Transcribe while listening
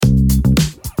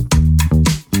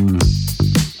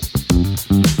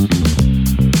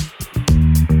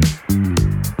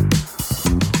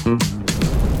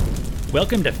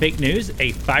Welcome to Fake News,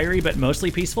 a fiery but mostly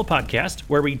peaceful podcast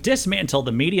where we dismantle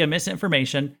the media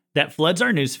misinformation that floods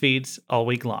our news feeds all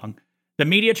week long. The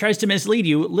media tries to mislead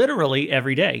you literally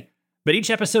every day, but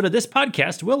each episode of this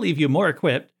podcast will leave you more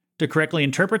equipped to correctly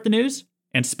interpret the news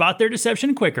and spot their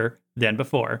deception quicker than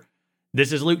before.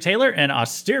 This is Luke Taylor, an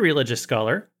austere religious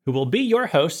scholar, who will be your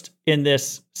host in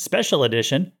this special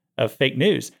edition of Fake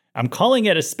News. I'm calling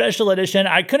it a special edition.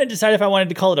 I couldn't decide if I wanted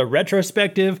to call it a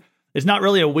retrospective. It's not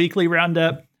really a weekly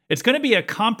roundup. It's going to be a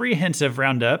comprehensive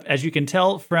roundup. As you can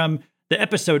tell from the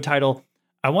episode title,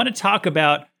 I want to talk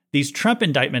about these Trump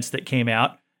indictments that came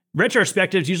out.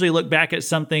 Retrospectives usually look back at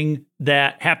something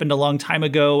that happened a long time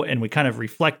ago and we kind of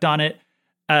reflect on it.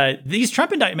 These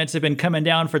Trump indictments have been coming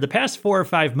down for the past 4 or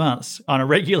 5 months on a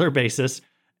regular basis.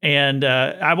 And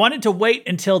I wanted to wait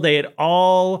until they had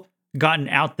all gotten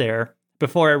out there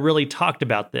before I really talked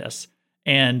about this.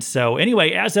 And so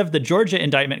anyway, as of the Georgia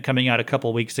indictment coming out a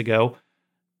couple weeks ago,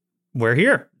 we're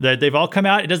here. They've all come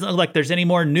out. It doesn't look like there's any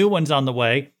more new ones on the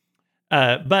way.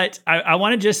 But I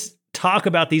want to just talk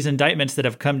about these indictments that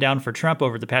have come down for Trump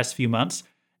over the past few months.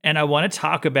 And I want to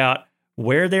talk about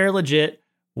where they're legit,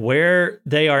 where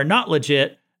they are not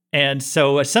legit. And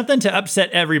so something to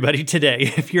upset everybody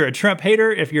today. If you're a Trump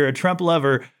hater, if you're a Trump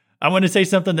lover, I want to say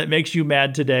something that makes you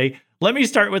mad today. Let me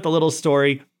start with a little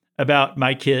story about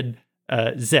my kid,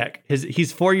 Zech.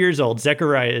 He's 4 years old.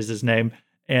 Zechariah is his name.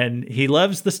 And he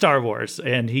loves the Star Wars.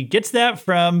 And he gets that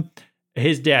from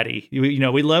his daddy.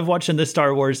 We love watching the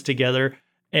Star Wars together.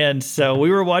 And so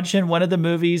we were watching one of the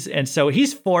movies. And so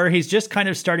he's 4. He's just kind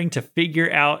of starting to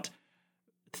figure out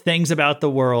things about the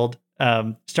world.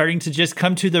 Starting to just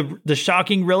come to the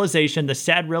shocking realization, the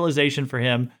sad realization for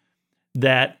him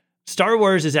that Star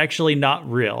Wars is actually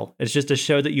not real. It's just a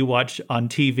show that you watch on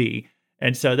TV.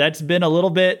 And so that's been a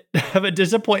little bit of a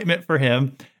disappointment for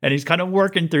him. And he's kind of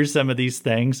working through some of these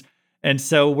things. And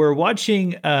so we're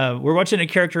watching a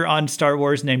character on Star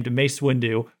Wars named Mace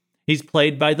Windu. He's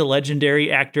played by the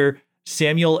legendary actor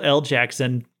Samuel L.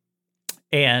 Jackson.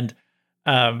 And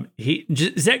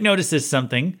Zech notices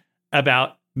something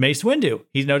about Mace Windu.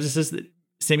 He notices that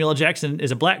Samuel L. Jackson is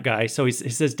a black guy. So he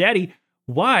says, "Daddy,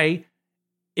 why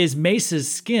is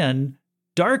Mace's skin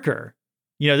darker?"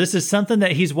 This is something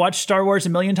that he's watched Star Wars a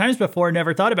million times before and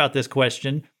never thought about this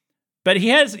question. But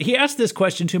he asked this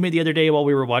question to me the other day while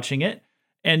we were watching it.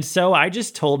 And so I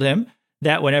just told him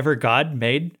that whenever God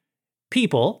made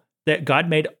people, that God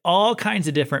made all kinds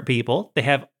of different people. They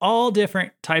have all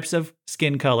different types of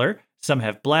skin color. Some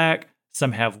have black,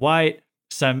 some have white,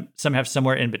 some have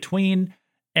somewhere in between.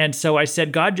 And so I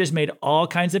said, God just made all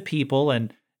kinds of people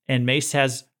and Mace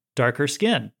has darker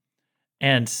skin.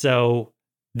 And so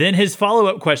then his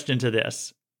follow-up question to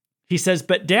this, he says,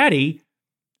 "But Daddy,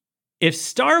 if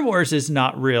Star Wars is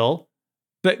not real,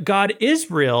 but God is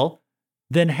real,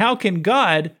 then how can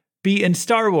God be in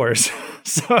Star Wars?"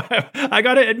 So I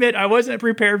got to admit, I wasn't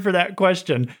prepared for that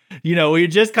question. We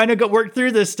just kind of worked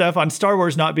through this stuff on Star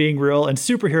Wars not being real and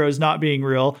superheroes not being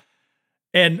real.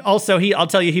 And also I'll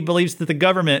tell you, he believes that the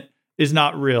government is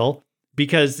not real.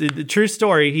 Because the true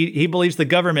story, he believes the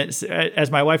government,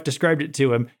 as my wife described it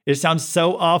to him, it sounds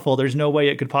so awful. There's no way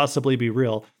it could possibly be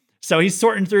real. So he's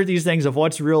sorting through these things of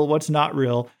what's real, what's not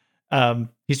real.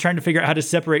 He's trying to figure out how to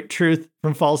separate truth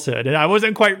from falsehood. And I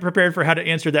wasn't quite prepared for how to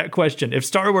answer that question. If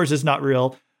Star Wars is not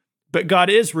real, but God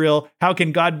is real, how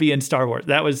can God be in Star Wars?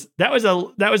 That was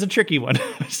a tricky one.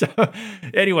 So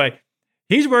anyway,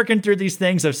 he's working through these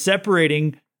things of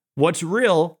separating what's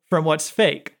real from what's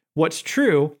fake, what's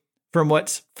true from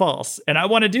what's false. And I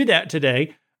want to do that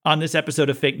today on this episode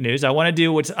of Fake News. I want to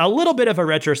do what's a little bit of a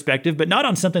retrospective, but not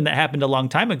on something that happened a long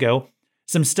time ago,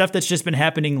 some stuff that's just been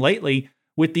happening lately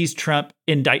with these Trump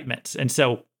indictments. And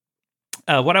so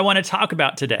what I want to talk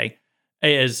about today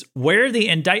is where the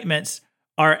indictments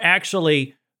are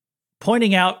actually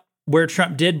pointing out where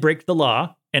Trump did break the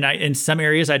law. And in some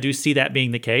areas, I do see that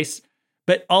being the case.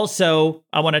 But also,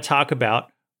 I want to talk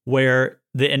about where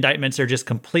the indictments are just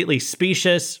completely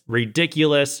specious,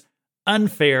 ridiculous,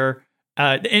 unfair.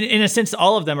 In a sense,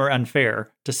 all of them are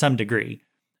unfair to some degree.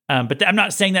 But I'm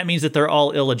not saying that means that they're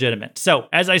all illegitimate. So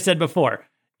as I said before,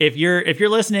 if you're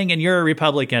listening and you're a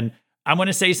Republican, I'm going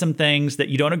to say some things that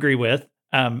you don't agree with.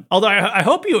 Although I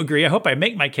hope you agree. I hope I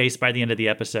make my case by the end of the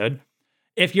episode.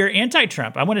 If you're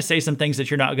anti-Trump, I want to say some things that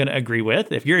you're not going to agree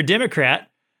with. If you're a Democrat,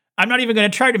 I'm not even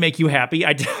going to try to make you happy.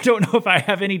 I don't know if I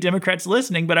have any Democrats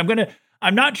listening, but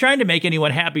I'm not trying to make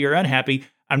anyone happy or unhappy.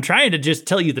 I'm trying to just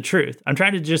tell you the truth. I'm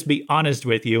trying to just be honest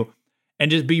with you and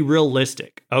just be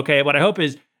realistic. Okay. What I hope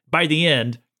is by the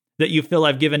end that you feel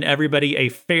I've given everybody a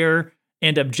fair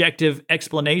and objective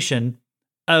explanation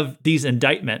of these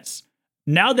indictments.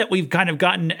 now that we've kind of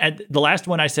gotten at the last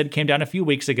one I said came down a few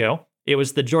weeks ago, it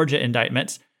was the Georgia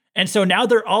indictments. And so now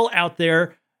they're all out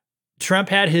there. Trump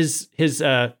had his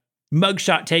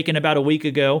mugshot taken about a week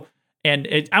ago. And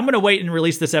I'm going to wait and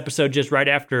release this episode just right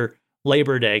after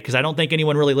Labor Day, because I don't think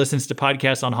anyone really listens to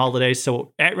podcasts on holidays.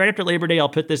 So right after Labor Day, I'll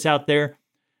put this out there.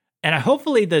 And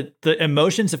hopefully the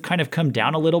emotions have kind of come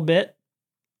down a little bit.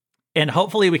 And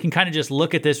hopefully we can kind of just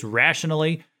look at this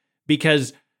rationally,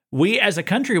 because we as a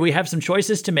country, we have some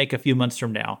choices to make a few months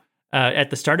from now. At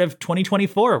the start of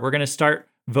 2024, we're going to start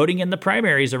voting in the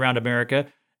primaries around America.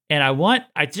 And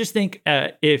I just think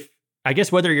I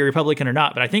guess whether you're Republican or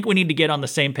not, but I think we need to get on the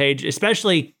same page,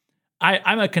 especially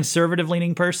I'm a conservative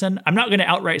leaning person. I'm not going to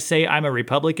outright say I'm a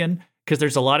Republican, because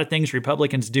there's a lot of things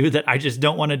Republicans do that I just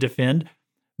don't want to defend,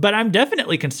 but I'm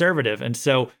definitely conservative. And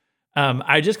so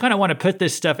I just kind of want to put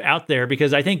this stuff out there,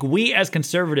 because I think we as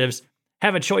conservatives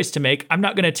have a choice to make. I'm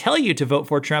not going to tell you to vote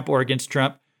for Trump or against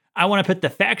Trump. I want to put the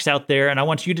facts out there, and I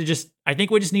want you to I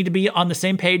think we just need to be on the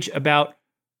same page about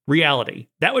reality.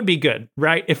 That would be good,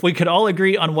 right? If we could all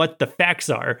agree on what the facts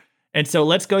are. And so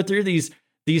let's go through these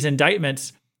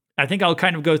indictments. I think I'll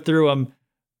kind of go through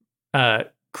them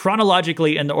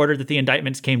chronologically in the order that the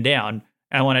indictments came down.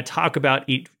 I want to talk about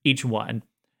each one.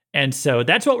 And so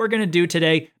that's what we're going to do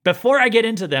today. Before I get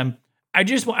into them, I'm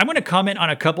going to comment on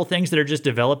a couple things that are just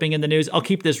developing in the news. I'll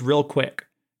keep this real quick,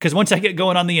 because once I get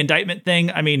going on the indictment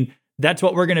thing, I mean, that's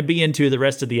what we're going to be into the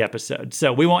rest of the episode.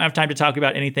 So we won't have time to talk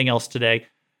about anything else today.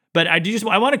 But I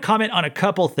want to comment on a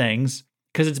couple things,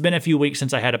 because it's been a few weeks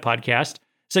since I had a podcast.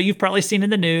 So you've probably seen in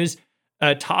the news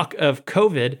talk of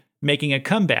COVID making a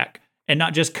comeback, and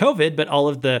not just COVID, but all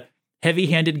of the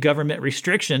heavy-handed government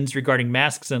restrictions regarding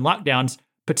masks and lockdowns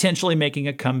potentially making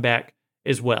a comeback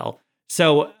as well.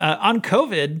 So on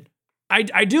COVID,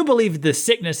 I do believe the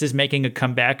sickness is making a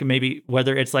comeback, maybe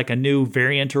whether it's like a new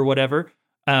variant or whatever,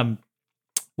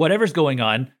 whatever's going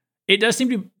on. It does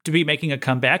seem to be making a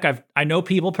comeback. I know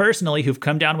people personally who've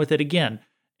come down with it again.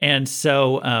 And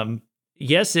so,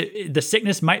 yes, the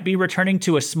sickness might be returning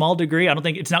to a small degree. I don't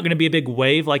think it's not going to be a big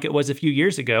wave like it was a few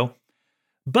years ago.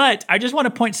 But I just want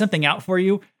to point something out for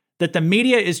you, that the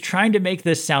media is trying to make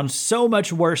this sound so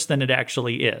much worse than it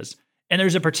actually is. And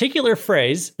there's a particular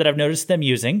phrase that I've noticed them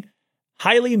using,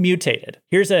 highly mutated.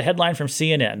 Here's a headline from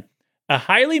CNN. A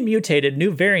highly mutated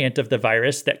new variant of the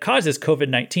virus that causes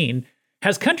COVID-19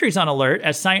 has countries on alert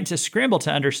as scientists scramble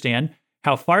to understand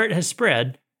how far it has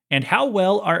spread and how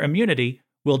well our immunity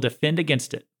will defend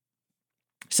against it.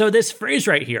 So this phrase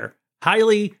right here,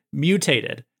 highly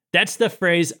mutated, that's the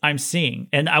phrase I'm seeing.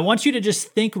 And I want you to just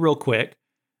think real quick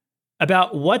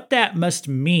about what that must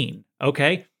mean,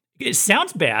 okay? It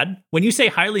sounds bad. When you say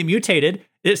highly mutated,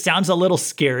 it sounds a little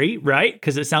scary, right?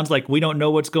 Because it sounds like we don't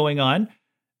know what's going on.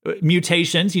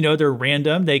 Mutations, they're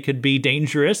random. They could be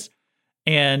dangerous.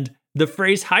 And the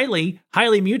phrase highly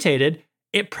mutated,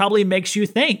 it probably makes you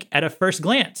think at a first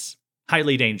glance,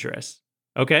 highly dangerous,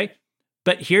 okay?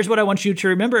 But here's what I want you to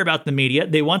remember about the media.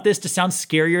 They want this to sound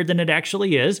scarier than it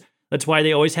actually is. That's why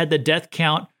they always had the death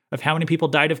count of how many people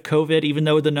died of COVID, even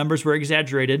though the numbers were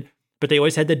exaggerated. But they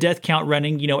always had the death count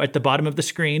running, at the bottom of the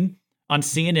screen on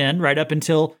CNN right up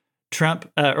until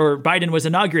Trump or Biden was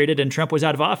inaugurated and Trump was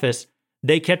out of office.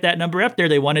 They kept that number up there.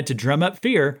 They wanted to drum up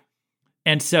fear.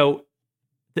 And so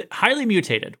highly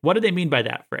mutated, what do they mean by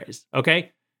that phrase?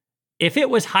 Okay. If it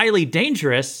was highly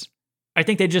dangerous, I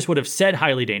think they just would have said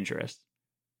highly dangerous,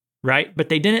 right? But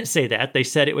they didn't say that. They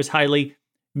said it was highly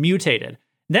mutated.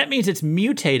 That means it's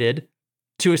mutated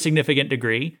to a significant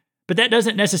degree, but that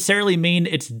doesn't necessarily mean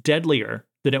it's deadlier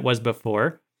than it was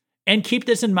before. And keep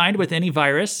this in mind with any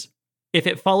virus. If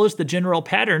it follows the general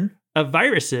pattern of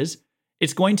viruses,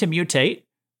 it's going to mutate.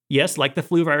 Yes, like the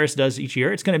flu virus does each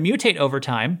year, it's going to mutate over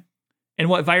time. And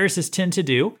what viruses tend to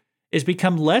do is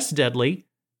become less deadly,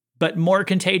 but more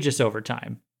contagious over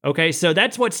time. Okay, so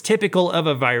that's what's typical of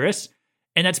a virus.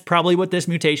 And that's probably what this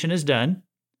mutation has done.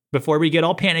 Before we get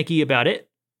all panicky about it,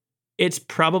 it's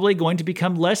probably going to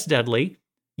become less deadly,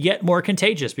 yet more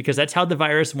contagious, because that's how the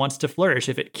virus wants to flourish.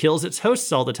 If it kills its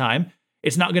hosts all the time,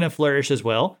 it's not going to flourish as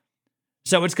well.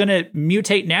 So it's going to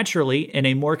mutate naturally in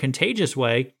a more contagious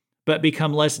way, but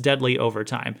become less deadly over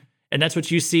time. And that's what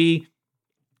you see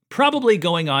probably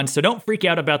going on. So don't freak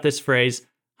out about this phrase,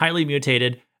 highly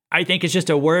mutated. I think it's just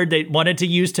a word they wanted to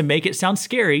use to make it sound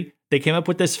scary. They came up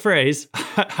with this phrase,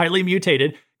 highly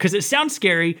mutated, because it sounds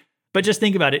scary. But just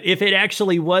think about it. If it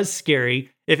actually was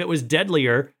scary, if it was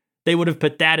deadlier, they would have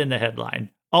put that in the headline.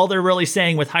 All they're really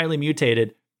saying with highly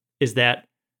mutated is that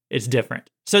it's different.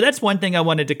 So that's one thing I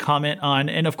wanted to comment on.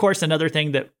 And of course, another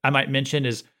thing that I might mention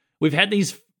is we've had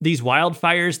these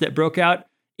wildfires that broke out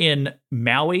in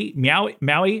Maui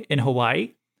in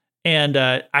Hawaii. And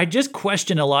I just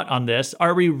question a lot on this.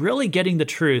 Are we really getting the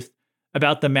truth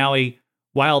about the Maui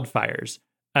wildfires?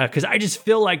 Because I just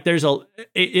feel like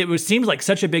seems like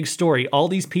such a big story. All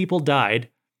these people died,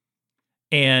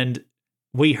 and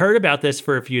we heard about this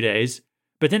for a few days,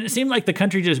 but then it seemed like the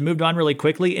country just moved on really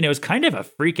quickly, and it was kind of a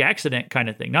freak accident kind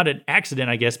of thing. Not an accident,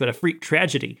 I guess, but a freak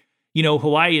tragedy.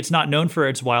 Hawaii, it's not known for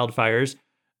its wildfires,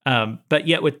 but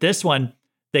yet with this one,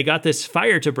 they got this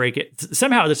fire to break it.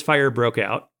 Somehow this fire broke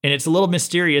out, and it's a little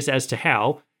mysterious as to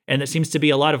how, and there seems to be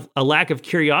a lack of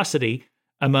curiosity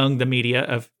among the media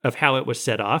of how it was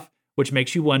set off, which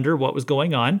makes you wonder what was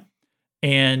going on.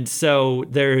 And so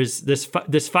there's this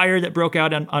fire that broke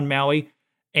out on Maui,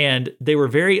 and they were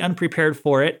very unprepared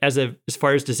for it as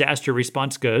far as disaster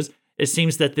response goes. It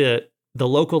seems that the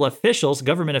local officials,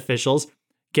 government officials,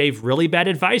 gave really bad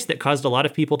advice that caused a lot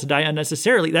of people to die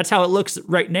unnecessarily. That's how it looks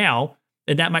right now.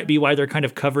 And that might be why they're kind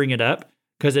of covering it up,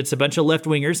 because it's a bunch of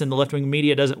left-wingers and the left-wing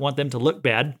media doesn't want them to look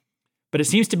bad. But it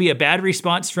seems to be a bad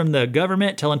response from the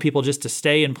government, telling people just to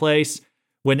stay in place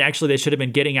when actually they should have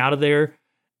been getting out of there.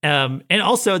 And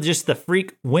also just the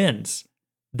freak winds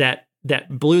that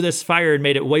blew this fire and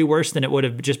made it way worse than it would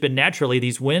have just been naturally.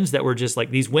 These winds that were just like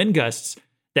these wind gusts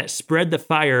that spread the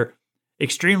fire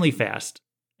extremely fast.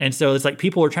 And so it's like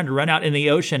people were trying to run out in the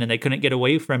ocean and they couldn't get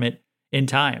away from it in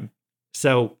time.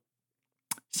 So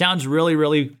sounds really,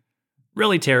 really,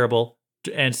 really terrible.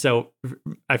 And so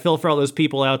I feel for all those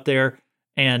people out there.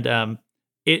 And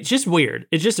it's just weird.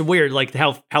 It's just weird, like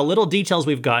how little details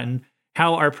we've gotten,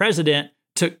 how our president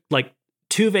took like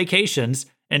 2 vacations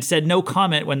and said no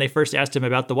comment when they first asked him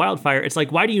about the wildfire. It's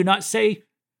like, why do you not say,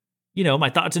 my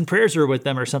thoughts and prayers are with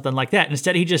them or something like that?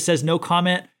 Instead, he just says no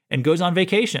comment and goes on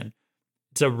vacation.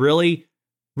 It's a really,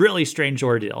 really strange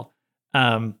ordeal.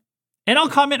 And I'll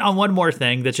comment on one more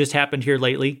thing that's just happened here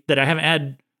lately that I haven't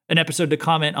had an episode to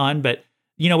comment on, but,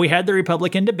 we had the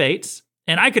Republican debates,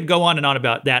 and I could go on and on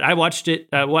about that. I watched it,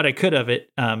 what I could of it,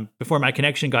 before my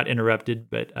connection got interrupted.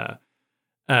 But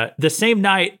the same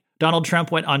night, Donald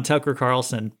Trump went on Tucker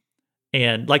Carlson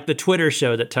and like the Twitter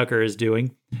show that Tucker is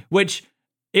doing, which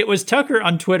it was Tucker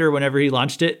on Twitter whenever he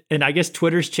launched it. And I guess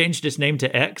Twitter's changed its name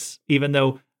to X, even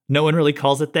though no one really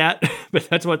calls it that, but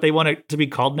that's what they want it to be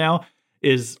called now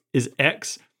is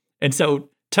X. And so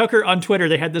Tucker on Twitter,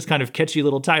 they had this kind of catchy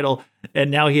little title,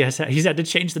 and now he's had to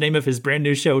change the name of his brand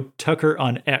new show, Tucker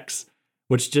on X,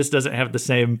 which just doesn't have the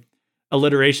same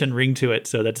alliteration ring to it.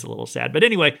 So that's a little sad. But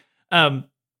anyway,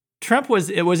 Trump was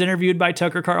interviewed by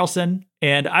Tucker Carlson,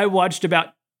 and I watched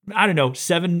about,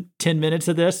 7-10 minutes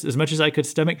of this, as much as I could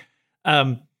stomach.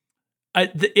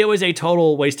 It was a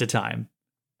total waste of time.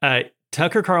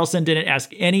 Tucker Carlson didn't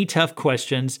ask any tough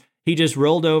questions. He just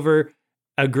rolled over,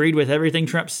 agreed with everything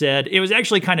Trump said. It was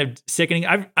actually kind of sickening.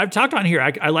 I've talked on here.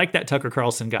 I like that Tucker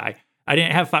Carlson guy. I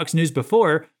didn't have Fox News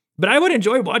before, but I would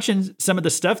enjoy watching some of the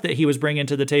stuff that he was bringing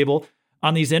to the table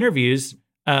on these interviews.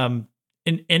 And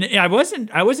I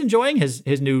was enjoying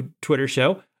his new Twitter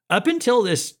show up until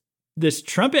this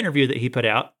Trump interview that he put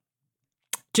out.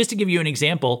 Just to give you an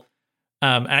example,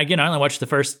 and again, I only watched the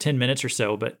first 10 minutes or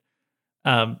so, but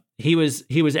he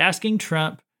was asking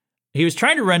Trump. He was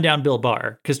trying to run down Bill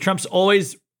Barr because Trump's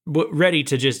always ready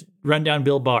to just run down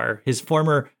Bill Barr,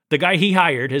 the guy he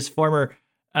hired, his former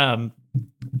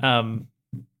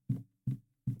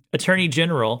attorney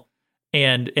general.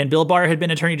 And Bill Barr had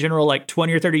been attorney general like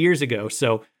 20 or 30 years ago.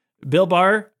 So Bill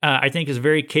Barr, I think, is a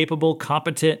very capable,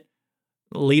 competent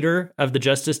leader of the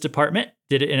Justice Department,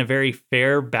 did it in a very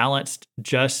fair, balanced,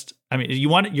 just. I mean, you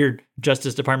want your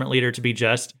Justice Department leader to be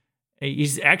just.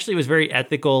 He's actually was very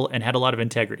ethical and had a lot of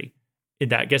integrity.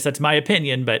 I guess that's my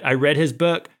opinion, but I read his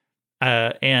book,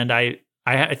 and I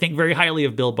think very highly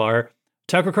of Bill Barr.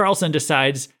 Tucker Carlson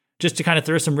decides just to kind of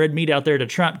throw some red meat out there to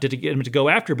Trump to get him to go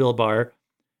after Bill Barr,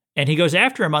 and he goes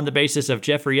after him on the basis of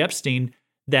Jeffrey Epstein.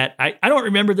 That I don't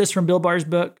remember this from Bill Barr's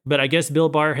book, but I guess Bill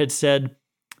Barr had said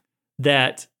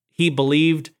that he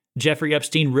believed Jeffrey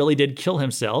Epstein really did kill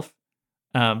himself.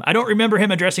 I don't remember him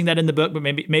addressing that in the book, but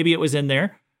maybe it was in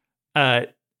there.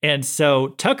 And so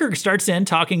Tucker starts in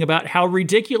talking about how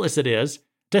ridiculous it is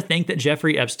to think that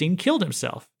Jeffrey Epstein killed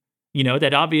himself.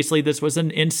 That obviously this was an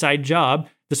inside job.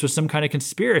 This was some kind of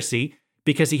conspiracy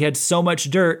because he had so much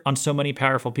dirt on so many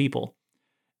powerful people.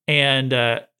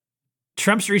 And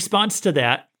Trump's response to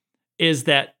that is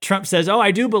that Trump says, "Oh,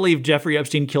 I do believe Jeffrey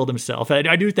Epstein killed himself.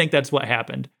 I do think that's what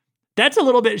happened." That's a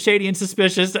little bit shady and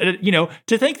suspicious,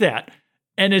 to think that.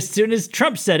 And as soon as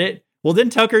Trump said it, well, then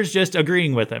Tucker's just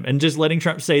agreeing with him and just letting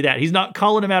Trump say that. He's not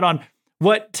calling him out on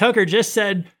what Tucker just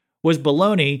said was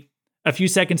baloney a few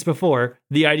seconds before,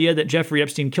 the idea that Jeffrey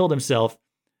Epstein killed himself.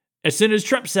 As soon as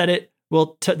Trump said it,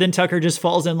 well, then Tucker just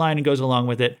falls in line and goes along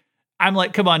with it. I'm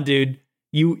like, come on, dude.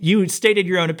 You stated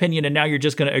your own opinion, and now you're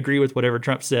just going to agree with whatever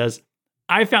Trump says.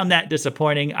 I found that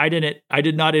disappointing. I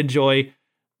did not enjoy.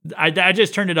 I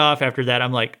just turned it off after that.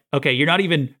 I'm like, okay, you're not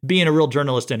even being a real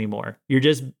journalist anymore. You're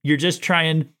just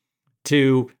trying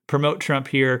to promote Trump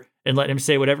here and let him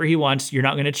say whatever he wants. You're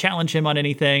not going to challenge him on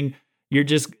anything.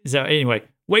 So anyway,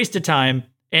 waste of time.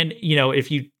 And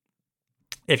if you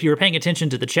were paying attention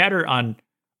to the chatter on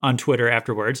Twitter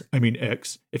afterwards, I mean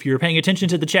X, if you were paying attention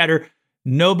to the chatter,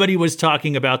 nobody was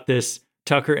talking about this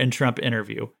Tucker and Trump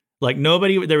interview. Like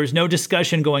there was no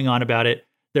discussion going on about it.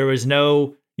 There was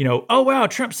no, oh wow,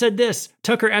 Trump said this,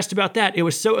 Tucker asked about that. It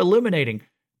was so illuminating.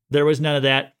 There was none of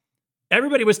that.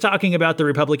 Everybody was talking about the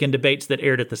Republican debates that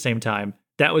aired at the same time.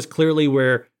 That was clearly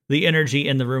where the energy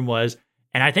in the room was.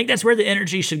 And I think that's where the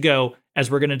energy should go, as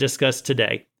we're going to discuss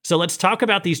today. So let's talk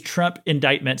about these Trump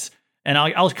indictments, and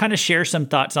I'll kind of share some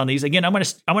thoughts on these. Again, I want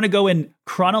to go in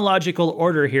chronological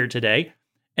order here today,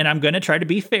 and I'm going to try to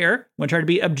be fair. I'm going to try to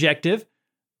be objective.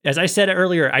 As I said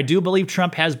earlier, I do believe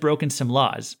Trump has broken some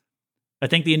laws. I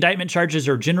think the indictment charges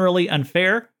are generally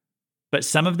unfair, but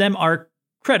some of them are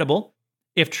credible.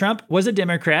 If Trump was a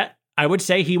Democrat, I would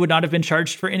say he would not have been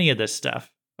charged for any of this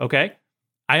stuff. Okay?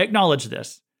 I acknowledge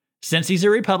this. Since he's a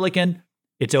Republican,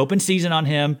 it's open season on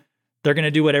him. They're going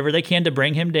to do whatever they can to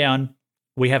bring him down.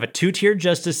 We have a two-tiered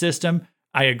justice system.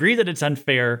 I agree that it's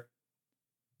unfair,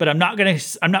 but I'm not going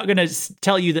to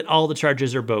tell you that all the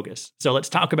charges are bogus. So let's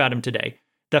talk about them today.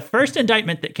 The first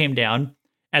indictment that came down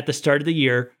at the start of the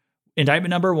year, indictment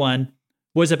number 1,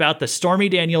 was about the Stormy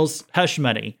Daniels hush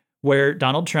money, where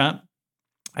Donald Trump,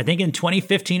 I think in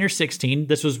 2015 or 16,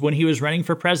 this was when he was running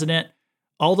for president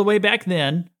all the way back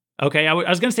then. Okay, I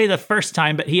was going to say the first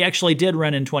time, but he actually did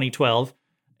run in 2012.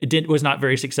 Was not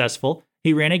very successful.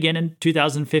 He ran again in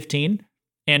 2015,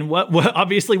 and what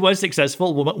obviously was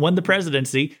successful, won the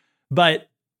presidency. But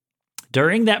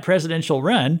during that presidential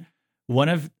run, one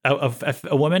of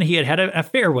a woman he had an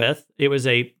affair with, it was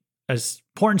a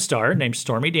porn star named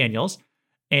Stormy Daniels,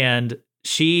 and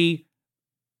she,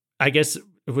 I guess,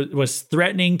 was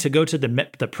threatening to go to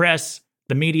the press,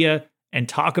 the media, and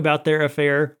talk about their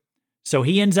affair. So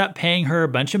he ends up paying her a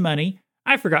bunch of money.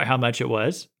 I forgot how much it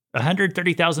was.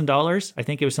 $130,000. I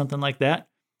think it was something like that.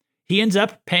 He ends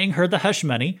up paying her the hush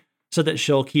money so that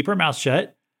she'll keep her mouth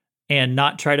shut and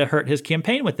not try to hurt his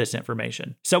campaign with this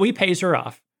information. So he pays her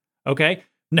off. Okay.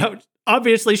 No,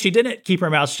 obviously she didn't keep her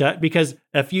mouth shut, because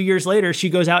a few years later, she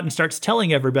goes out and starts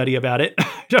telling everybody about it.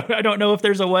 I don't know if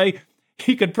there's a way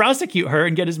he could prosecute her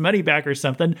and get his money back or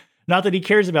something. Not that he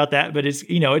cares about that, but it's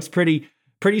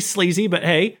pretty sleazy. But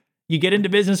hey, you get into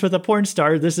business with a porn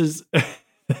star, this is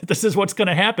this is what's going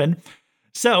to happen.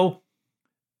 So,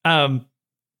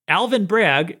 Alvin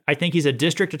Bragg, I think he's a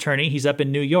district attorney. He's up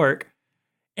in New York,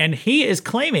 and he is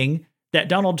claiming that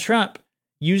Donald Trump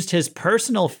used his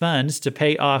personal funds to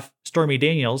pay off Stormy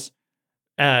Daniels.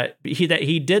 That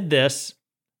he did this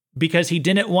because he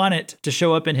didn't want it to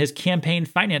show up in his campaign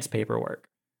finance paperwork.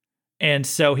 And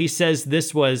so he says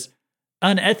this was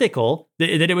unethical, that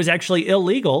it was actually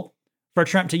illegal for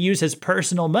Trump to use his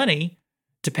personal money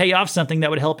to pay off something that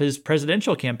would help his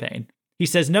presidential campaign. He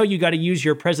says, no, you got to use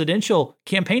your presidential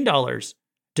campaign dollars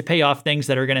to pay off things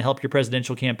that are going to help your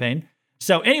presidential campaign.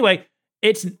 So anyway,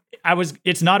 it's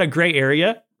not a gray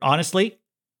area, honestly.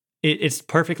 It's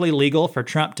perfectly legal for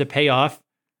Trump to pay off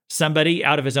somebody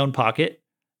out of his own pocket,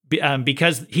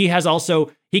 because he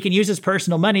can use his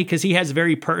personal money because he has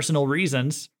very personal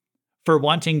reasons for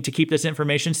wanting to keep this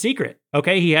information secret.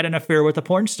 Okay, he had an affair with a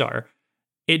porn star.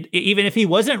 Even if he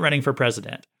wasn't running for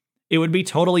president, it would be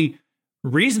totally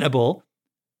reasonable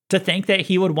to think that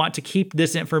he would want to keep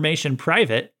this information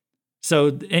private.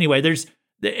 So anyway,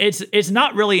 it's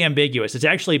not really ambiguous. It's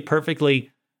actually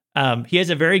perfectly, he has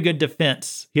a very good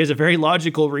defense. He has a very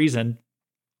logical reason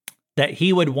that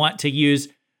he would want to use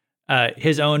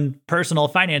his own personal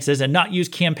finances and not use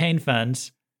campaign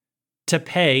funds to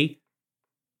pay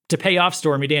off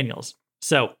Stormy Daniels.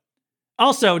 So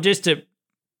also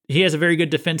he has a very good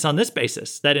defense on this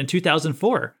basis, that in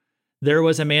 2004, there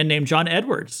was a man named John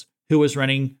Edwards who was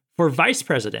running for vice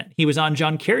president. He was on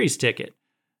John Kerry's ticket.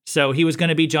 So he was going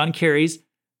to be John Kerry's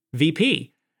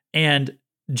VP. And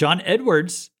John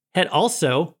Edwards had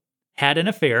also had an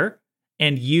affair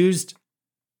and used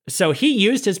his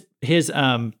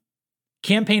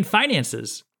campaign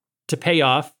finances to pay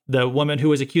off the woman who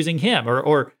was accusing him,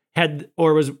 or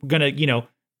was going to,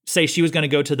 say she was going to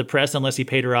go to the press unless he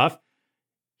paid her off.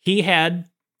 He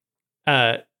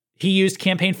used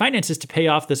campaign finances to pay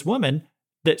off this woman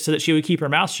so that she would keep her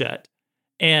mouth shut.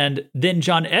 And then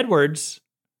John Edwards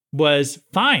was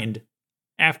fined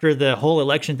after the whole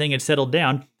election thing had settled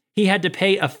down. He had to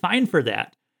pay a fine for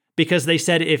that because they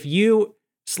said if you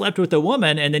slept with a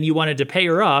woman and then you wanted to pay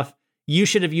her off, you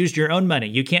should have used your own money.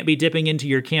 You can't be dipping into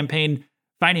your campaign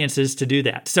finances to do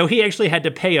that. So he actually had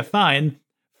to pay a fine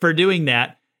for doing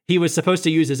that. He was supposed to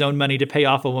use his own money to pay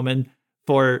off a woman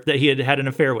for that he had had an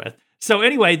affair with. So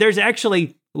anyway, there's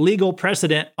actually legal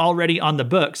precedent already on the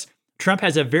books. Trump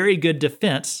has a very good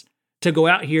defense to go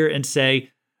out here and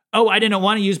say, oh, I didn't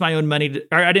want to use my own money,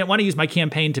 or I didn't want to use my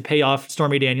campaign to pay off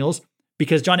Stormy Daniels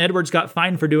because John Edwards got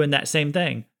fined for doing that same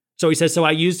thing. So he says, so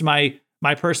I used my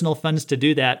personal funds to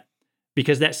do that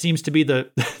because that seems to be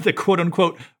the quote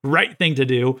unquote right thing to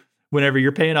do whenever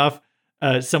you're paying off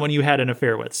someone you had an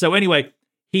affair with. So anyway,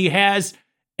 he has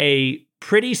a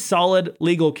pretty solid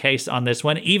legal case on this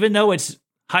one, even though it's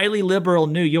highly liberal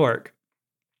New York.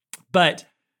 But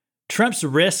Trump's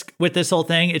risk with this whole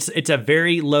thing, it's a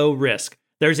very low risk.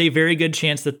 There's a very good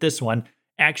chance that this one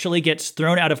actually gets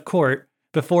thrown out of court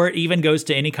before it even goes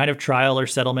to any kind of trial or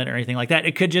settlement or anything like that.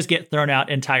 It could just get thrown out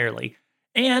entirely.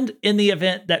 And in the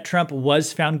event that Trump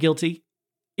was found guilty,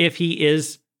 if he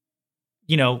is,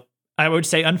 I would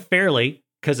say unfairly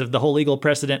because of the whole legal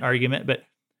precedent argument, but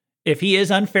if he is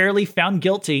unfairly found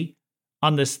guilty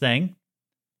on this thing,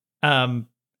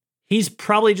 he's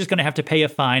probably just going to have to pay a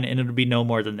fine and it'll be no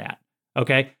more than that.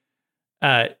 Okay.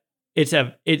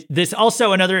 This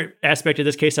also another aspect of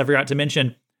this case I forgot to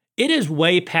mention. It is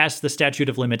way past the statute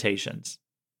of limitations.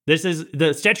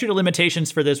 The statute of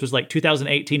limitations for this was like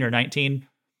 2018 or 19.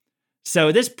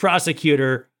 So this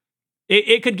prosecutor,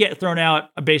 it could get thrown out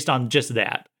based on just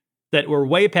that we're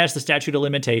way past the statute of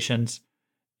limitations.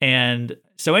 And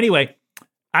so anyway,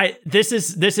 this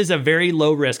is a very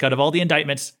low risk out of all the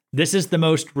indictments. This is the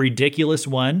most ridiculous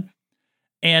one.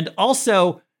 And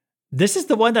also, this is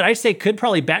the one that I say could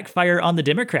probably backfire on the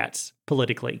Democrats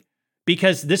politically,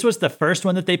 because this was the first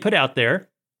one that they put out there.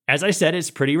 As I said,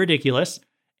 it's pretty ridiculous.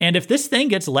 And if this thing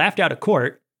gets laughed out of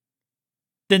court,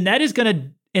 then that is going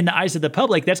to, in the eyes of the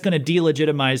public, that's going to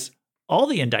delegitimize all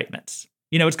the indictments.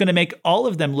 It's going to make all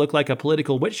of them look like a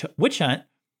political witch hunt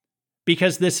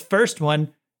because this first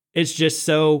one is just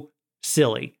so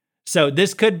silly. So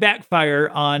this could backfire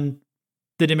on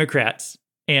the Democrats.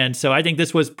 And so I think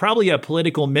this was probably a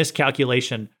political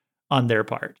miscalculation on their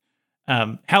part.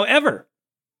 However,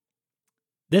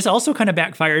 this also kind of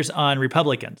backfires on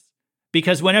Republicans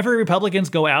because whenever Republicans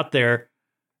go out there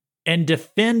and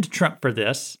defend Trump for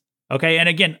this, okay, and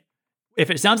again, if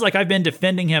it sounds like I've been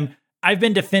defending him, I've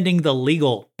been defending the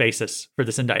legal basis for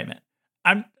this indictment.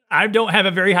 I don't have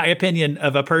a very high opinion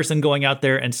of a person going out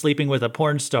there and sleeping with a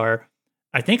porn star.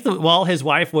 I think while his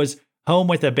wife was home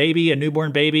with a baby, a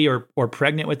newborn baby, or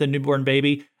pregnant with a newborn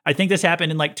baby. I think this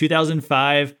happened in like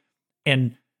 2005,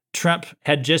 and Trump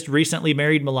had just recently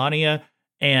married Melania,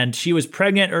 and she was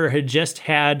pregnant or had just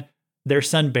had their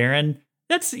son Barron.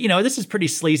 That's, this is pretty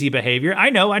sleazy behavior. I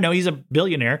know he's a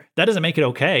billionaire. That doesn't make it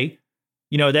okay.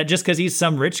 That just because he's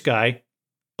some rich guy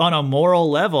on a moral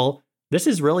level, this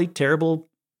is really terrible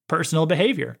personal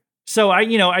behavior. So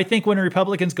I think when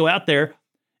Republicans go out there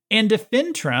and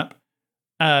defend Trump,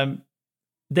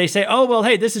 they say, oh, well,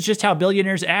 hey, this is just how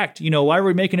billionaires act. Why are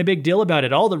we making a big deal about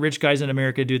it? All the rich guys in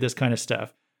America do this kind of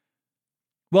stuff.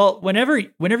 Well, whenever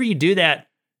you do that,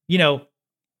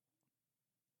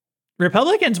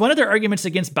 Republicans, one of their arguments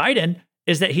against Biden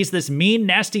is that he's this mean,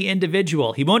 nasty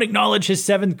individual. He won't acknowledge his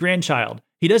 7th grandchild.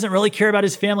 He doesn't really care about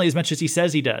his family as much as he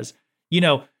says he does.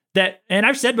 That, and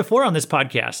I've said before on this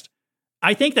podcast,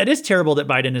 I think that is terrible that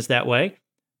Biden is that way,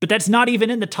 but that's not even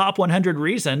in the top 100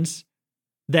 reasons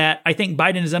that I think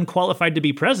Biden is unqualified to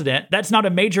be president. That's not a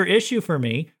major issue for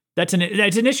me. That's an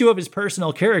issue of his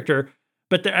personal character,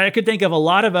 but I could think of a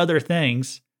lot of other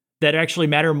things that actually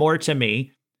matter more to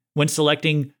me when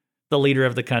selecting the leader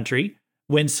of the country,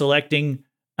 when selecting,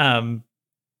 when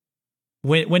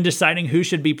deciding who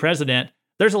should be president.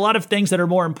 There's a lot of things that are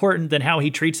more important than how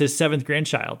he treats his 7th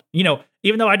grandchild.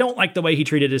 Even though I don't like the way he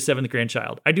treated his 7th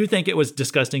grandchild, I do think it was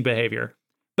disgusting behavior,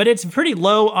 but it's pretty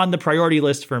low on the priority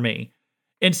list for me.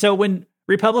 And so when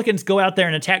Republicans go out there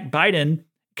and attack Biden,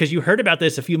 because you heard about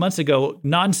this a few months ago,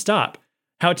 nonstop,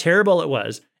 how terrible it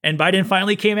was. And Biden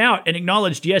finally came out and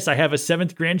acknowledged, yes, I have a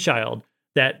 7th grandchild,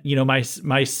 that,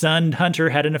 my son Hunter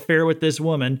had an affair with this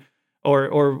woman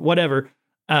or whatever.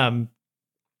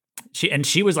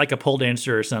 She was like a pole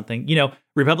dancer or something.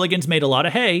 Republicans made a lot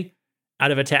of hay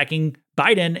out of attacking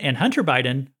Biden and Hunter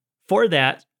Biden for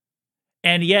that.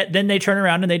 And yet then they turn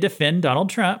around and they defend Donald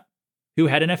Trump, who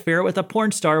had an affair with a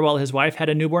porn star while his wife had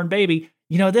a newborn baby.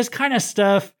 This kind of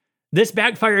stuff, this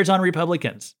backfires on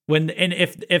Republicans.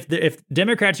 If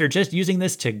Democrats are just using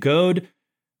this to goad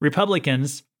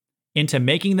Republicans into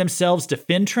making themselves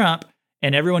defend Trump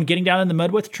and everyone getting down in the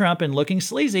mud with Trump and looking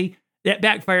sleazy, that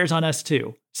backfires on us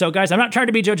too. So guys, I'm not trying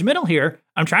to be judgmental here.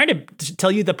 I'm trying to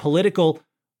tell you the political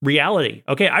reality.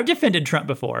 Okay, I've defended Trump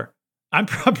before. I'm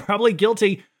probably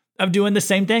guilty of doing the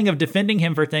same thing, of defending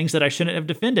him for things that I shouldn't have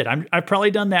defended. I've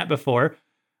probably done that before.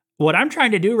 What I'm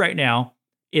trying to do right now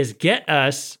is get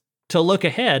us to look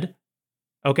ahead.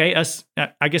 Okay,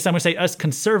 I guess I'm going to say us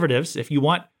conservatives. If you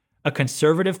want a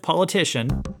conservative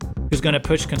politician who's going to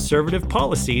push conservative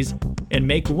policies and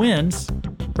make wins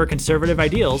for conservative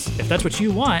ideals, if that's what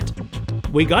you want,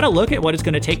 we got to look at what it's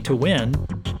going to take to win.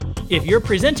 If you're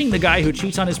presenting the guy who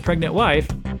cheats on his pregnant wife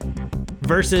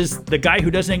versus the guy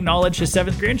who doesn't acknowledge his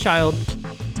 7th grandchild,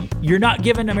 you're not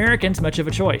giving Americans much of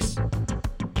a choice.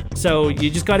 So you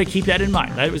just got to keep that in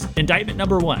mind. That was indictment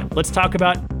number 1. Let's talk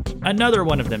about another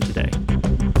one of them today.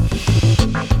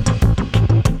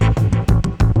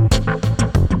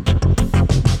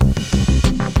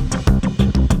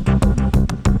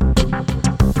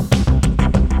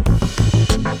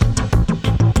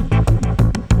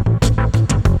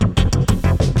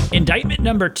 Indictment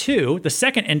number 2, the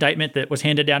second indictment that was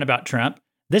handed down about Trump,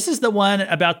 this is the one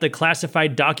about the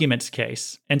classified documents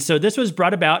case. And so this was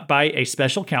brought about by a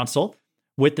special counsel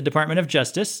with the Department of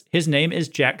Justice. His name is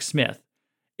Jack Smith.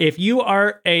 If you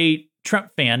are a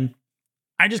Trump fan,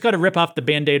 I just got to rip off the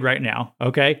Band-Aid right now,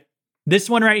 okay? This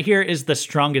one right here is the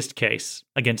strongest case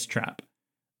against Trump.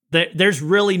 There's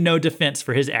really no defense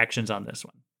for his actions on this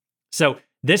one. So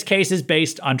this case is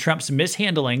based on Trump's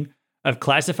mishandling of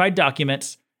classified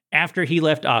documents after he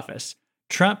left office.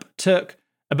 Trump took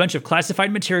a bunch of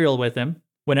classified material with him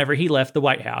whenever he left the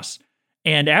White House.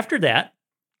 And after that,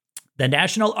 the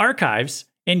National Archives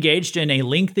engaged in a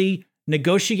lengthy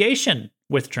negotiation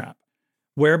with Trump,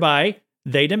 whereby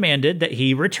they demanded that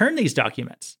he return these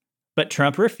documents. But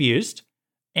Trump refused.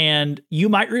 And you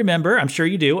might remember, I'm sure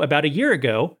you do, about a year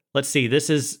ago, let's see,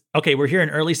 we're here in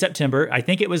early September. I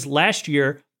think it was last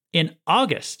year in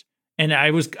August. And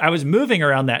I was moving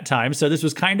around that time, so this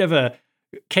was kind of a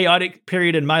chaotic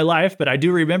period in my life, but I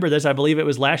do remember this. I believe it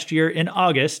was last year in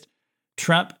August.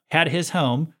 Trump had his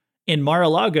home in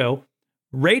Mar-a-Lago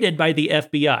raided by the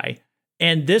FBI.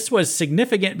 And this was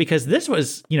significant because this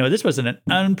was an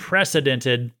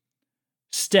unprecedented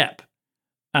step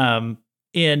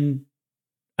in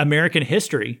American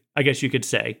history, I guess you could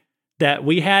say, that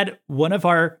we had one of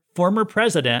our former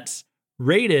presidents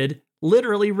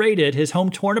literally raided, his home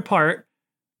torn apart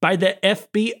by the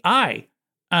FBI.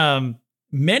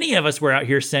 Many of us were out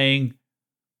here saying,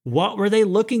 what were they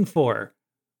looking for?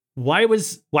 Why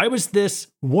was this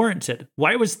warranted?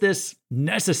 Why was this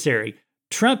necessary?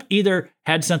 Trump either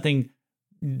had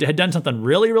done something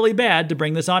really, really bad to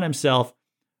bring this on himself,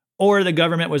 or the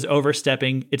government was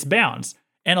overstepping its bounds.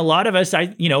 And a lot of us,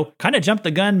 kind of jumped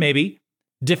the gun maybe,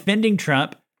 defending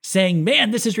Trump, saying, man,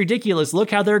 this is ridiculous.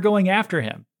 Look how they're going after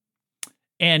him.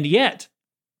 And yet,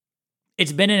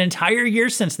 it's been an entire year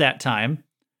since that time.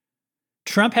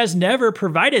 Trump has never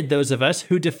provided those of us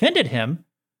who defended him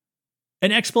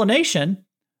an explanation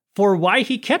for why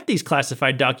he kept these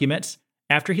classified documents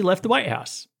after he left the White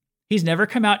House. He's never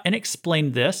come out and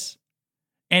explained this.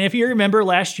 And if you remember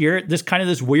last year,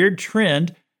 this weird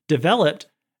trend developed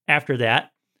after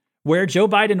that, where Joe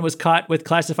Biden was caught with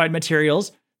classified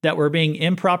materials that were being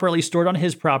improperly stored on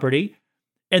his property.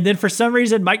 And then for some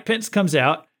reason, Mike Pence comes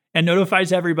out and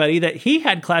notifies everybody that he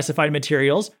had classified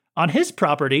materials on his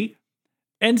property.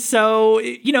 And so,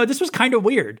 this was kind of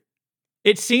weird.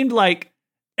 It seemed like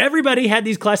everybody had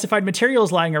these classified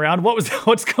materials lying around.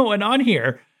 What's going on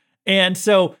here? And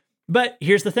so, but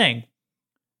here's the thing.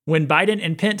 When Biden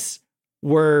and Pence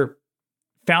were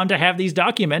found to have these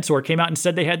documents, or came out and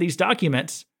said they had these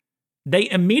documents, they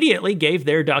immediately gave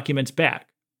their documents back.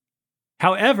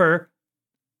 However,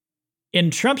 in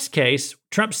Trump's case,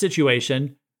 Trump's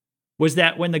situation was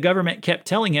that when the government kept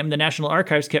telling him, the National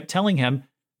Archives kept telling him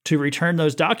to return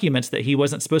those documents that he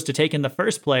wasn't supposed to take in the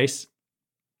first place,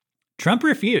 Trump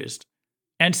refused.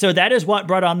 And so that is what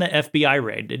brought on the FBI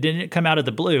raid. It didn't come out of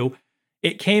the blue.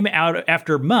 It came out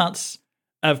after months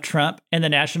of Trump and the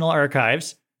National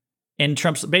Archives, and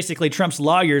Trump's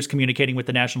lawyers communicating with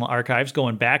the National Archives,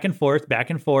 going back and forth,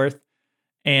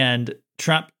 and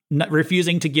Trump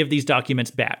refusing to give these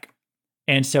documents back.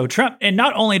 And so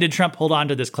not only did Trump hold on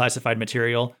to this classified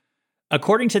material,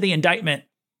 according to the indictment,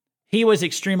 he was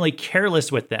extremely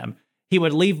careless with them. He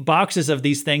would leave boxes of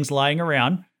these things lying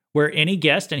around where any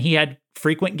guest, and he had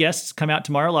frequent guests come out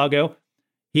to Mar-a-Lago,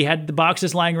 he had the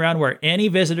boxes lying around where any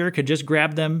visitor could just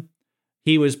grab them.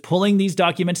 He was pulling these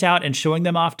documents out and showing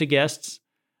them off to guests.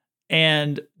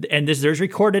 And there's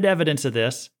recorded evidence of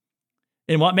this.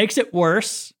 And what makes it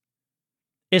worse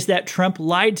is that Trump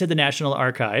lied to the National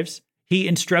Archives. He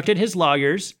instructed his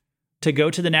lawyers to go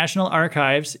to the National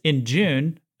Archives in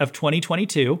June of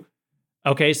 2022.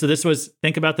 Okay, so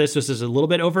think about this. This is a little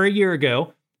bit over a year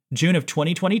ago, June of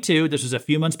 2022. This was a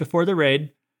few months before the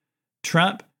raid.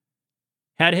 Trump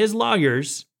had his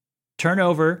lawyers turn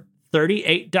over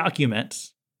 38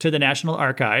 documents to the National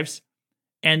Archives,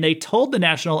 and they told the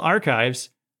National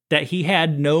Archives that he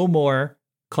had no more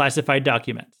classified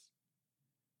documents.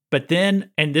 But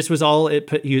then, and this was all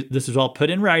put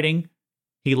in writing.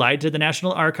 He lied to the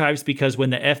National Archives because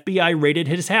when the FBI raided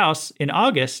his house in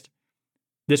August,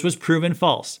 this was proven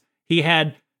false. He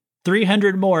had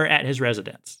 300 more at his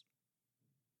residence.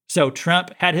 So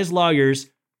Trump had his lawyers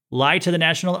lie to the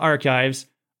National Archives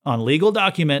on legal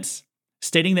documents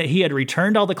stating that he had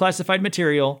returned all the classified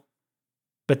material,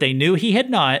 but they knew he had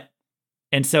not.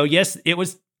 And so, yes, it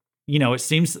was, it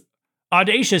seems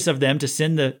audacious of them to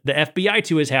send the FBI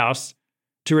to his house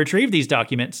to retrieve these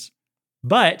documents.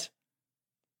 But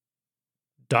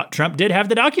Trump did have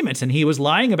the documents, and he was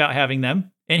lying about having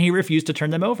them, and he refused to turn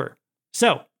them over.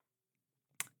 So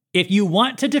if you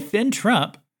want to defend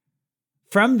Trump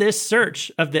from this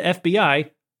search of the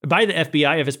FBI, by the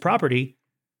FBI of his property,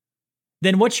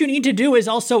 then what you need to do is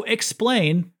also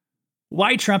explain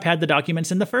why Trump had the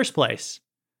documents in the first place.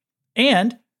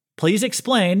 And please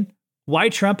explain why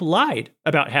Trump lied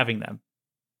about having them.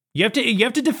 You have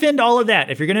to defend all of that.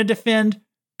 If you're going to defend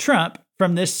Trump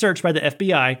from this search by the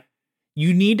FBI,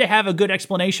 you need to have a good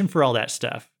explanation for all that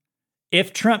stuff.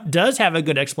 If Trump does have a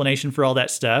good explanation for all that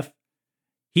stuff,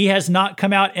 he has not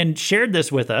come out and shared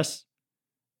this with us.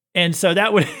 And so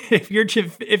that would, if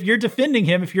you're defending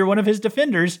him, if you're one of his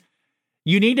defenders,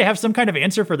 you need to have some kind of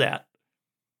answer for that.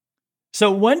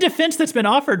 So one defense that's been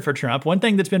offered for Trump, one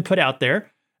thing that's been put out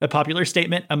there, a popular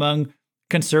statement among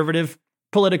conservative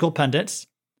political pundits,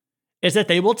 is that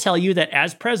they will tell you that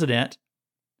as president,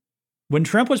 when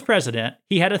Trump was president,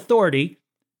 he had authority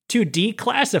to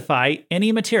declassify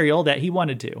any material that he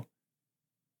wanted to.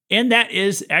 And that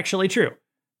is actually true.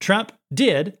 Trump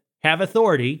did have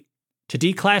authority to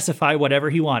declassify whatever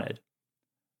he wanted.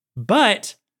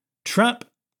 But Trump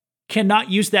cannot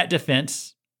use that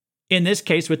defense in this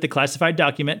case with the classified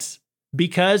documents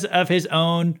because of his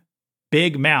own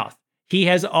big mouth. He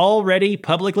has already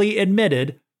publicly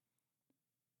admitted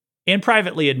and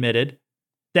privately admitted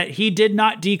that he did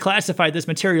not declassify this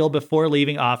material before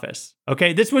leaving office.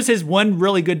 Okay, this was his one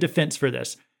really good defense for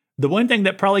this. The one thing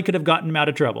that probably could have gotten him out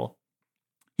of trouble.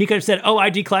 He could have said,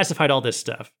 I declassified all this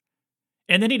stuff.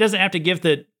 And then he doesn't have to give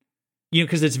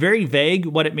because it's very vague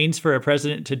what it means for a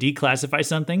president to declassify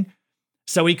something.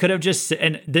 So he could have just,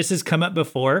 and this has come up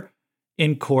before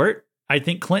in court. I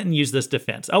think Clinton used this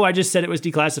defense. I just said it was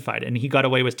declassified, and he got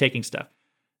away with taking stuff.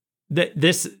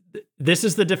 This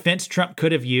is the defense Trump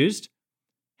could have used.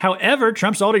 However,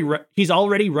 he's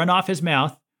already run off his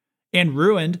mouth and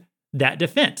ruined that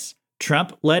defense.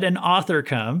 Trump let an author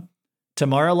come to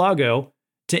Mar-a-Lago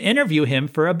to interview him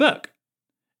for a book.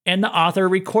 And the author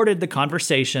recorded the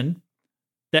conversation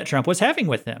that Trump was having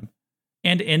with him.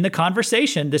 And in the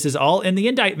conversation, this is all in the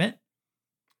indictment.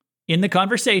 In the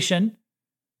conversation,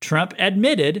 Trump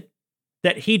admitted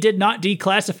that he did not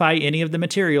declassify any of the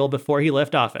material before he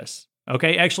left office.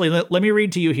 Okay, actually, let me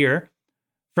read to you here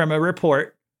from a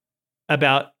report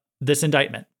about this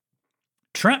indictment.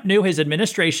 Trump knew his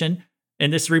administration,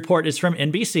 and this report is from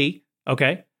NBC,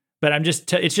 okay? But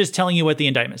it's just telling you what the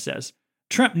indictment says.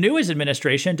 Trump knew his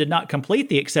administration did not complete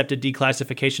the accepted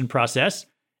declassification process,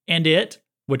 and it,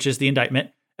 which is the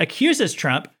indictment, accuses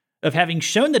Trump of having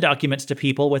shown the documents to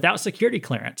people without security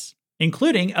clearance,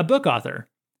 including a book author.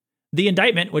 The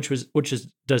indictment, which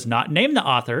does not name the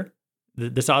author,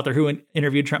 this author who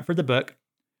interviewed Trump for the book,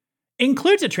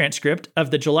 includes a transcript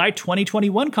of the July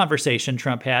 2021 conversation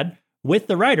Trump had with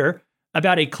the writer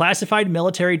about a classified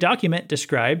military document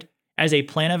described as a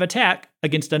plan of attack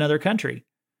against another country.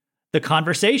 The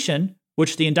conversation,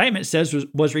 which the indictment says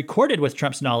was recorded with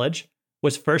Trump's knowledge,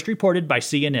 was first reported by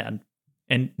CNN.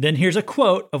 And then here's a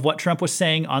quote of what Trump was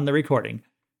saying on the recording.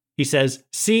 He says,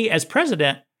 "See, as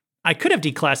president, I could have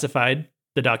declassified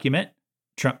the document,"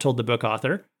 Trump told the book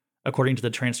author, according to the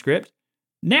transcript.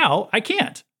 "Now I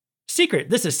can't. Secret.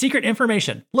 This is secret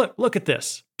information. Look at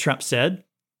this," Trump said.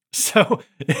 So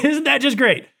isn't that just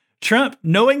great? Trump,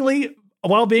 knowingly,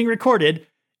 while being recorded,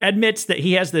 admits that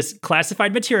he has this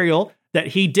classified material, that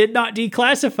he did not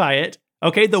declassify it.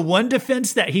 Okay, the one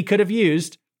defense that he could have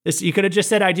used, he could have just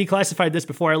said, "I declassified this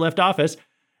before I left office."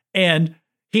 And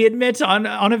he admits on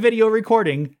a video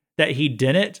recording that he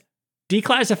didn't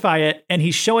declassify it, and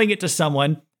he's showing it to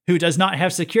someone who does not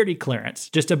have security clearance,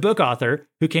 just a book author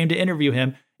who came to interview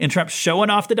him, and Trump's showing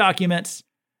off the documents.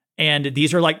 And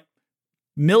these are like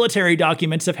military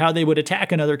documents of how they would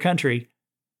attack another country.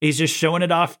 He's just showing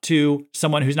it off to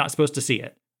someone who's not supposed to see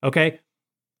it. Okay.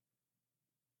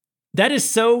 That is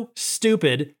so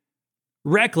stupid,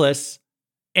 reckless,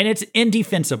 and it's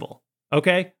indefensible.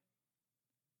 Okay.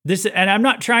 And I'm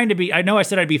not trying to be, I know I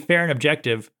said I'd be fair and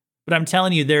objective, but I'm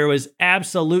telling you, there was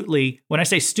absolutely, when I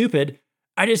say stupid,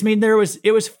 I just mean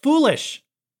it was foolish.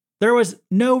 There was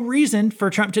no reason for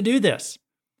Trump to do this,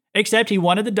 except he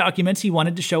wanted the documents, he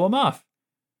wanted to show them off.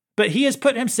 But he has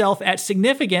put himself at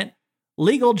significant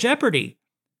legal jeopardy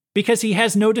because he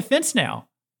has no defense now.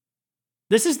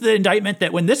 This is the indictment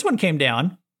that when this one came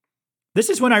down, this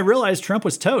is when I realized Trump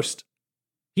was toast.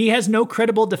 He has no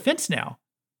credible defense now.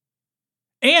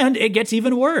 And it gets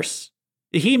even worse.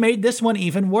 He made this one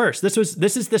even worse. This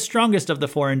is the strongest of the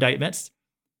 4 indictments.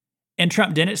 And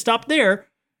Trump didn't stop there.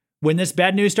 When this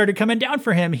bad news started coming down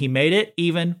for him, he made it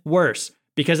even worse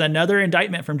because another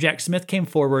indictment from Jack Smith came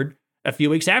forward a few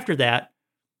weeks after that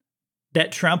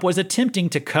Trump was attempting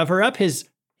to cover up his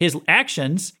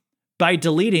actions by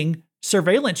deleting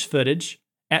surveillance footage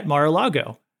at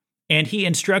Mar-a-Lago. And he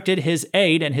instructed his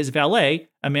aide and his valet,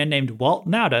 a man named Walt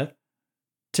Nauta,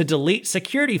 to delete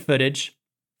security footage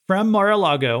from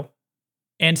Mar-a-Lago.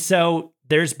 And so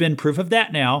there's been proof of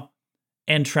that now.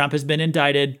 And Trump has been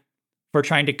indicted for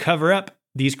trying to cover up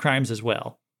these crimes as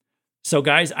well. So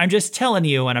guys, I'm just telling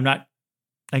you, and I'm not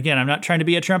trying to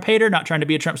be a Trump hater, not trying to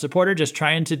be a Trump supporter, just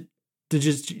trying to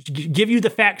just give you the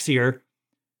facts here.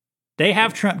 They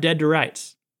have Trump dead to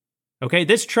rights. Okay,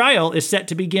 this trial is set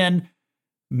to begin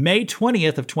May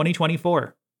 20th of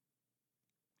 2024.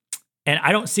 And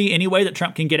I don't see any way that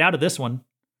Trump can get out of this one.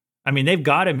 I mean, they've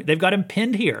got him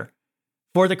pinned here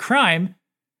for the crime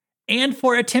and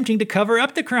for attempting to cover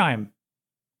up the crime.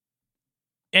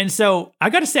 And so I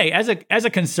got to say, as a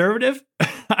conservative,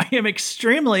 I am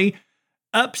extremely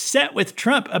upset with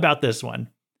Trump about this one.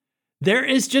 There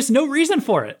is just no reason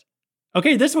for it.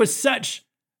 Okay, this was such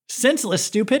senseless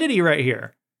stupidity right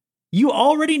here. You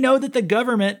already know that the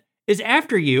government is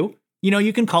after you. You know,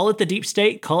 you can call it the deep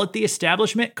state, call it the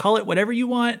establishment, call it whatever you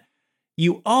want.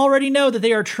 You already know that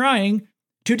they are trying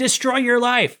to destroy your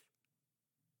life.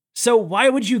 So why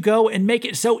would you go and make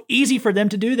it so easy for them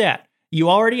to do that? You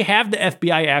already have the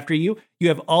FBI after you. You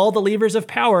have all the levers of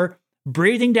power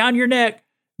breathing down your neck,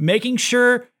 making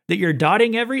sure that you're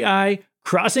dotting every I,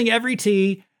 crossing every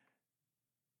T.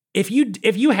 If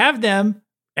you have them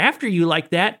after you like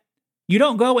that, you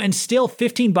don't go and steal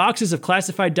 15 boxes of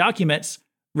classified documents,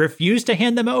 refuse to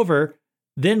hand them over,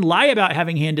 then lie about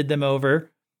having handed them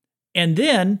over, and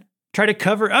then try to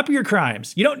cover up your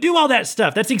crimes. You don't do all that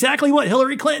stuff. That's exactly what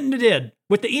Hillary Clinton did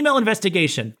with the email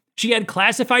investigation. She had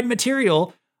classified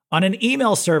material on an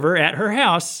email server at her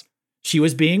house. She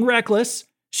was being reckless.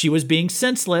 She was being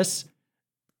senseless.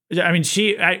 I mean,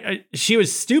 she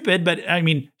was stupid, but I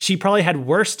mean, she probably had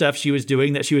worse stuff she was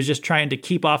doing that she was just trying to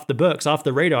keep off the books, off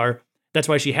the radar. That's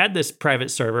why she had this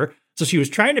private server. So she was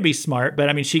trying to be smart, but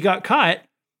I mean, she got caught.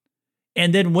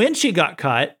 And then when she got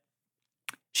caught,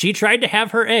 she tried to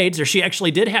have her aides, or she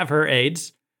actually did have her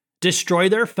aides, destroy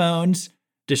their phones,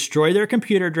 destroy their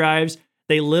computer drives.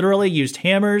 They literally used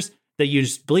hammers. They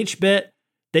used bleach bit.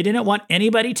 They didn't want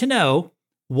anybody to know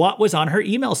what was on her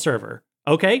email server.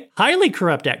 Okay? Highly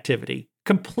corrupt activity.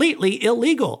 Completely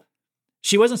illegal.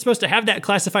 She wasn't supposed to have that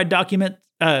classified document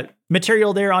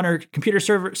material there on her computer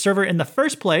server in the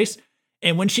first place.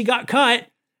 And when she got caught,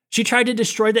 she tried to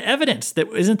destroy the evidence.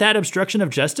 Isn't that obstruction of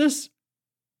justice?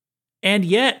 And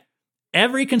yet,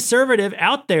 every conservative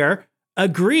out there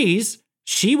agrees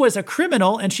she was a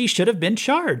criminal and she should have been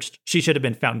charged. She should have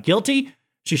been found guilty.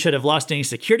 She should have lost any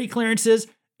security clearances,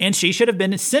 and she should have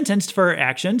been sentenced for her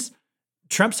actions.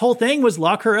 Trump's whole thing was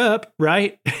lock her up,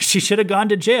 right? She should have gone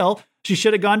to jail. She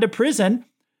should have gone to prison.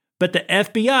 But the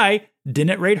FBI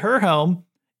didn't raid her home,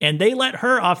 and they let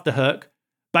her off the hook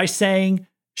by saying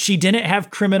she didn't have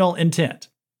criminal intent.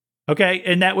 Okay,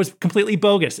 and that was completely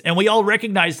bogus. And we all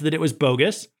recognized that it was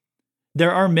bogus.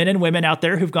 There are men and women out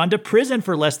there who've gone to prison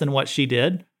for less than what she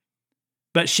did.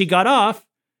 But she got off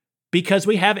because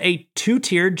we have a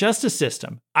two-tiered justice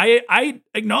system. I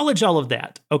acknowledge all of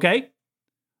that, okay?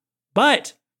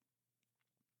 But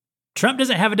Trump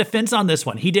doesn't have a defense on this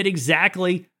one. He did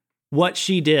exactly what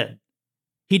she did.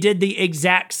 He did the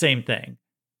exact same thing,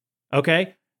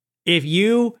 okay? If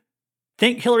you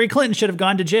think Hillary Clinton should have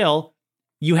gone to jail,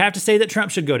 you have to say that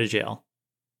Trump should go to jail.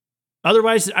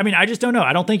 Otherwise, I mean, I just don't know.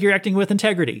 I don't think you're acting with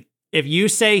integrity. If you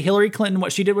say Hillary Clinton,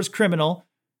 what she did was criminal,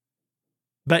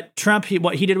 but Trump,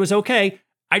 what he did was okay,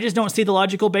 I just don't see the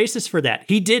logical basis for that.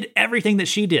 He did everything that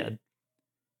she did.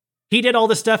 He did all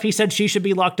the stuff he said she should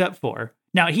be locked up for.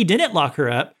 Now, he didn't lock her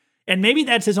up, and maybe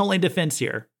that's his only defense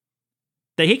here.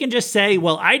 That he can just say,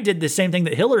 well, I did the same thing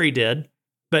that Hillary did,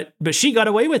 but she got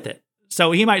away with it.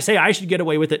 So he might say, I should get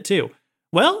away with it too.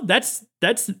 Well, that's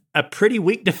a pretty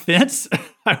weak defense,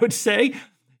 I would say.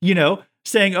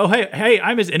 Saying, oh, hey,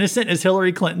 I'm as innocent as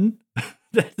Hillary Clinton.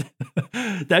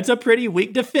 That's a pretty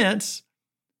weak defense.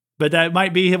 But that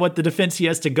might be what the defense he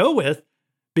has to go with,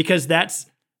 because that's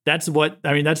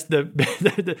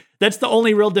the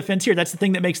only real defense here. That's the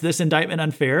thing that makes this indictment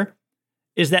unfair,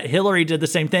 is that Hillary did the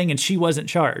same thing and she wasn't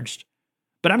charged.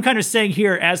 But I'm kind of saying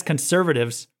here, as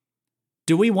conservatives,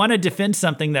 do we want to defend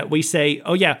something that we say,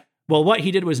 oh yeah, well, what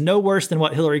he did was no worse than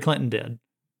what Hillary Clinton did?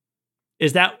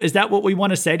 Is that what we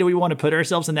want to say? Do we want to put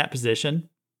ourselves in that position?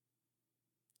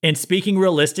 And speaking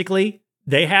realistically,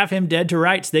 they have him dead to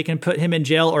rights. They can put him in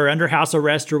jail or under house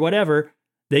arrest or whatever.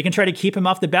 They can try to keep him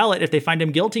off the ballot if they find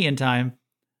him guilty in time.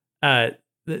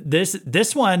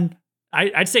 This one,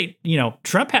 I'd say,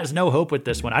 Trump has no hope with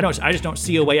this one. I just don't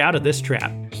see a way out of this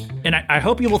trap. And I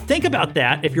hope you will think about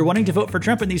that if you're wanting to vote for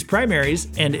Trump in these primaries.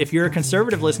 And if you're a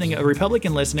conservative listening, a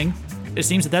Republican listening, it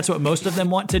seems that that's what most of them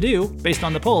want to do based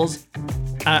on the polls.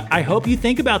 I hope you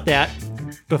think about that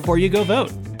before you go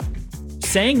vote.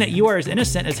 Saying that you are as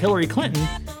innocent as Hillary Clinton,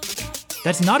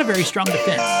 that's not a very strong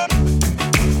defense.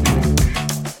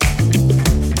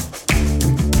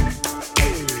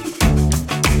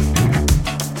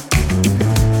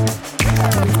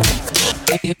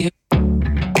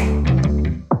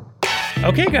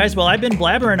 Okay, guys, well, I've been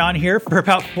blabbering on here for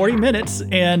about 40 minutes,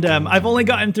 and I've only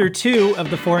gotten through 2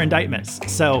 of the 4 indictments.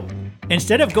 So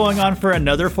instead of going on for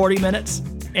another 40 minutes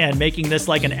and making this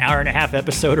like an hour-and-a-half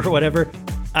episode or whatever,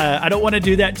 I don't want to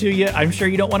do that to you. I'm sure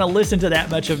you don't want to listen to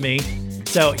that much of me.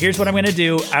 So here's what I'm going to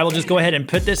do. I will just go ahead and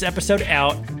put this episode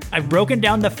out. I've broken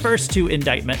down the first 2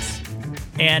 indictments,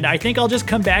 and I think I'll just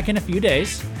come back in a few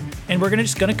days, and we're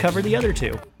just going to cover the other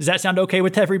 2. Does that sound okay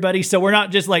with everybody? So we're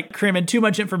not just like cramming too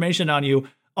much information on you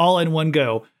all in one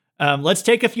go. Let's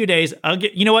take a few days.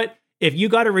 You know what? If you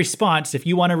got a response, if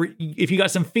you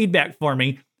got some feedback for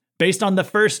me based on the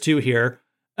first 2 here,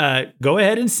 go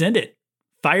ahead and send it.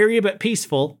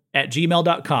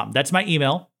 fierybutpeaceful@gmail.com. That's my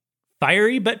email.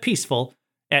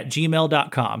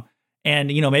 fierybutpeaceful@gmail.com. And,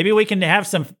 maybe we can have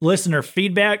some listener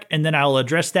feedback, and then I'll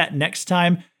address that next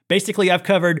time. Basically, I've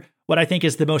covered what I think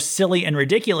is the most silly and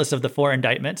ridiculous of the 4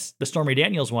 indictments, the Stormy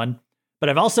Daniels one, but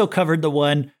I've also covered the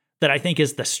one that I think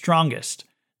is the strongest.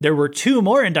 There were 2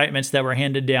 more indictments that were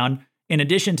handed down in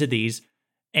addition to these.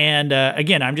 And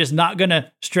again, I'm not going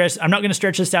to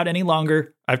stretch this out any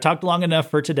longer. I've talked long enough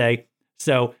for today.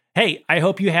 So, hey, I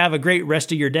hope you have a great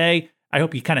rest of your day. I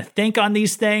hope you kind of think on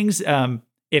these things.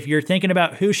 If you're thinking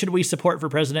about who should we support for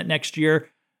president next year,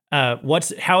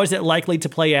 how is it likely to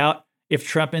play out if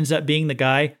Trump ends up being the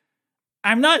guy?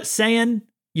 I'm not saying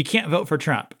you can't vote for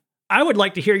Trump. I would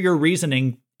like to hear your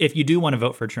reasoning if you do want to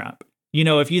vote for Trump.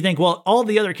 If you think, well, all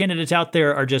the other candidates out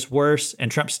there are just worse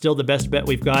and Trump's still the best bet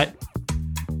we've got.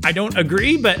 I don't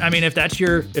agree, but I mean, if that's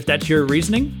your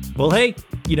reasoning, well, hey,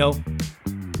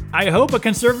 I hope a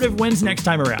conservative wins next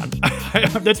time around.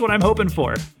 That's what I'm hoping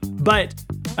for. But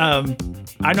I'm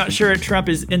not sure Trump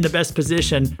is in the best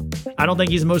position. I don't think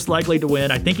he's most likely to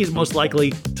win. I think he's most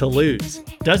likely to lose.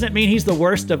 Doesn't mean he's the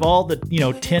worst of all the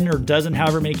 10 or dozen,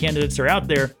 however many candidates are out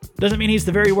there. Doesn't mean he's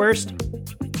the very worst.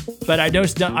 But I do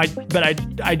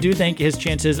think his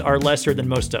chances are lesser than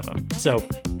most of them. So,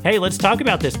 hey, let's talk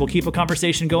about this. We'll keep a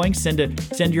conversation going. Send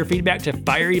your feedback to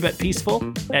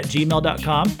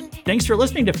fierybutpeaceful@gmail.com. Thanks for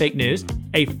listening to Fake News,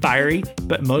 a fiery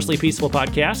but mostly peaceful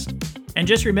podcast. And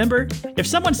just remember, if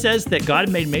someone says that God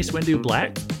made Mace Windu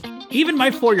black, even my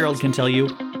 4-year-old can tell you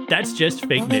that's just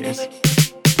fake news.